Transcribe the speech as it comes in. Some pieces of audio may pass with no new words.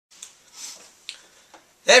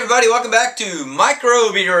Hey everybody, welcome back to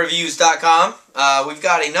microbeerreviews.com. We've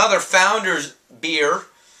got another Founders beer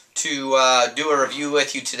to do a review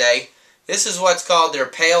with you today. This is what's called their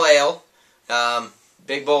Pale Ale.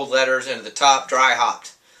 Big bold letters into the top, dry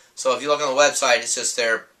hopped. So if you look on the website, it's just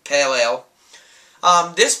their Pale Ale.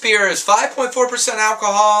 This beer is 5.4%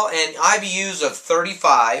 alcohol and IBUs of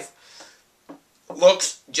 35.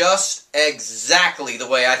 Looks just exactly the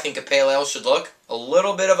way I think a Pale Ale should look. A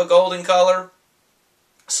little bit of a golden color.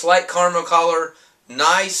 Slight caramel color,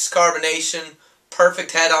 nice carbonation,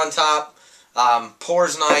 perfect head on top,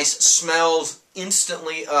 pours nice, smells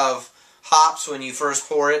instantly of hops when you first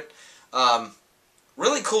pour it.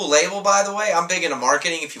 Really cool label, by the way. I'm big into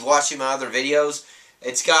marketing. If you've watched my other videos,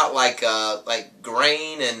 it's got like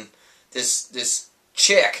grain and this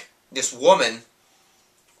chick, this woman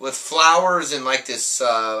with flowers and like this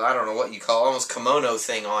I don't know what you call it, almost kimono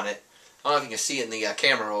thing on it. I don't know if you can see it in the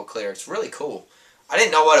camera real clear. It's really cool. I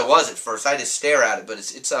didn't know what it was at first. I just stare at it, but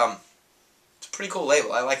it's a pretty cool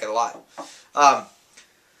label. I like it a lot.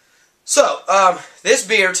 This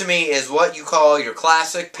beer to me is what you call your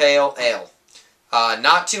classic pale ale.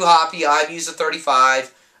 Not too hoppy. IBUs of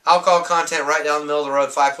 35. Alcohol content right down the middle of the road,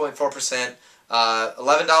 5.4%.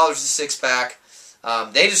 $11 a six-pack.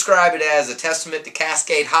 They describe it as a testament to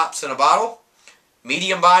Cascade hops in a bottle.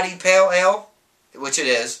 Medium-bodied pale ale, which it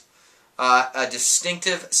is. A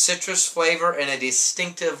distinctive citrus flavor and a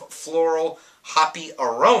distinctive floral hoppy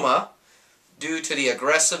aroma due to the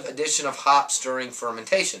aggressive addition of hops during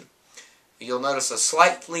fermentation. You'll notice a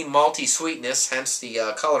slightly malty sweetness, hence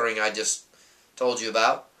the coloring I just told you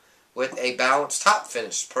about, with a balanced hop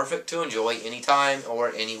finish. Perfect to enjoy anytime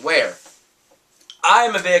or anywhere.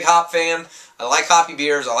 I'm a big hop fan. I like hoppy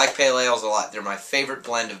beers. I like pale ales a lot. They're my favorite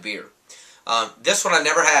blend of beer. This one I've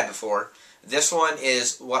never had before. This one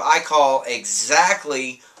is what I call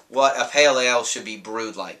exactly what a pale ale should be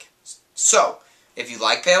brewed like. So, if you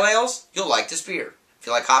like pale ales, you'll like this beer. If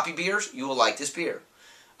you like hoppy beers, you will like this beer.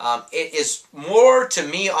 It is more, to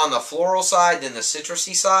me, on the floral side than the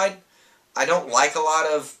citrusy side. I don't like a lot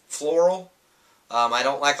of floral. I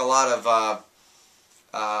don't like a lot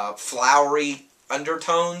of flowery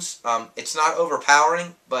undertones. It's not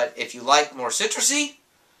overpowering, but if you like more citrusy,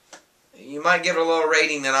 you might give it a lower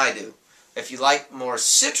rating than I do. If you like more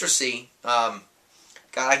citrusy, God,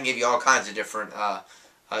 I can give you all kinds of different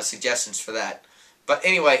suggestions for that. But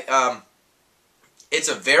anyway, it's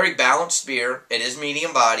a very balanced beer. It is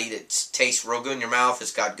medium-bodied. It tastes real good in your mouth.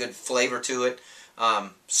 It's got good flavor to it.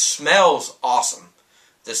 Smells awesome.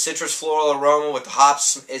 The citrus floral aroma with the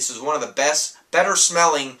hops, this is one of the better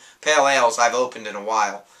smelling pale ales I've opened in a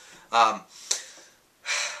while. I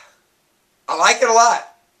like it a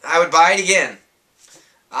lot. I would buy it again.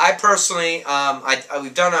 I personally,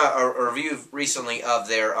 we've done a review recently of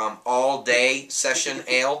their all-day session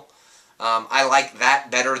ale. I like that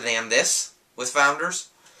better than this with Founders.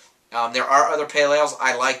 There are other pale ales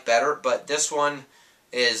I like better, but this one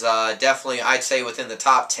is definitely, I'd say, within the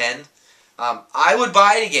top 10. I would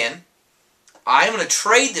buy it again. I'm going to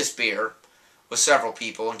trade this beer with several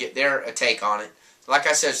people and get their take on it. Like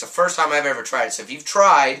I said, it's the first time I've ever tried it. So if you've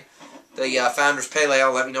tried the Founders Pale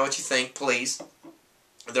Ale, let me know what you think, please.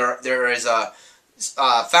 There is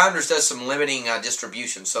Founders does some limiting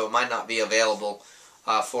distribution, so it might not be available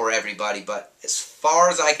for everybody. But as far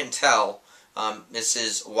as I can tell, this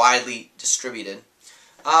is widely distributed.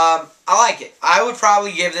 I like it. I would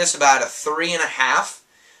probably give this about a 3.5,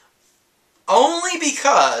 only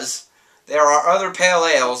because there are other pale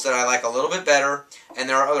ales that I like a little bit better, and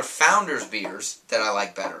there are other Founders beers that I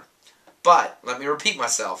like better. But let me repeat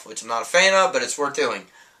myself, which I'm not a fan of, but it's worth doing.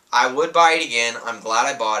 I would buy it again. I'm glad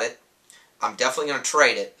I bought it. I'm definitely going to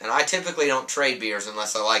trade it. And I typically don't trade beers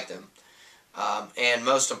unless I like them. And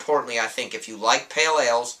most importantly, I think if you like pale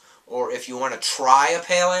ales, or if you want to try a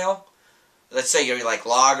pale ale, let's say you like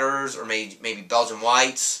lagers, or maybe Belgian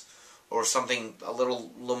whites, or something a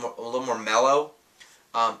little more mellow,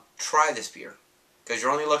 try this beer. Because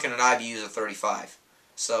you're only looking at IBUs of 35.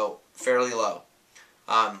 So, fairly low.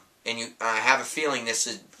 And I have a feeling this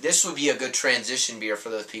would be a good transition beer for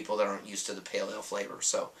those people that aren't used to the pale ale flavor.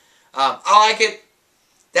 So, I like it.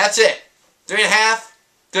 That's it. 3.5.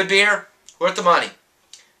 Good beer. Worth the money.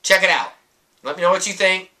 Check it out. Let me know what you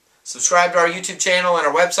think. Subscribe to our YouTube channel and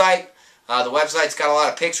our website. The website's got a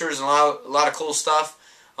lot of pictures and a lot of cool stuff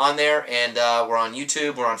on there. And we're on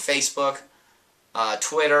YouTube. We're on Facebook,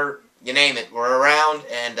 Twitter, you name it. We're around,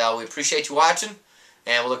 and we appreciate you watching.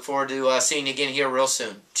 And we'll look forward to seeing you again here real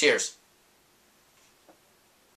soon. Cheers.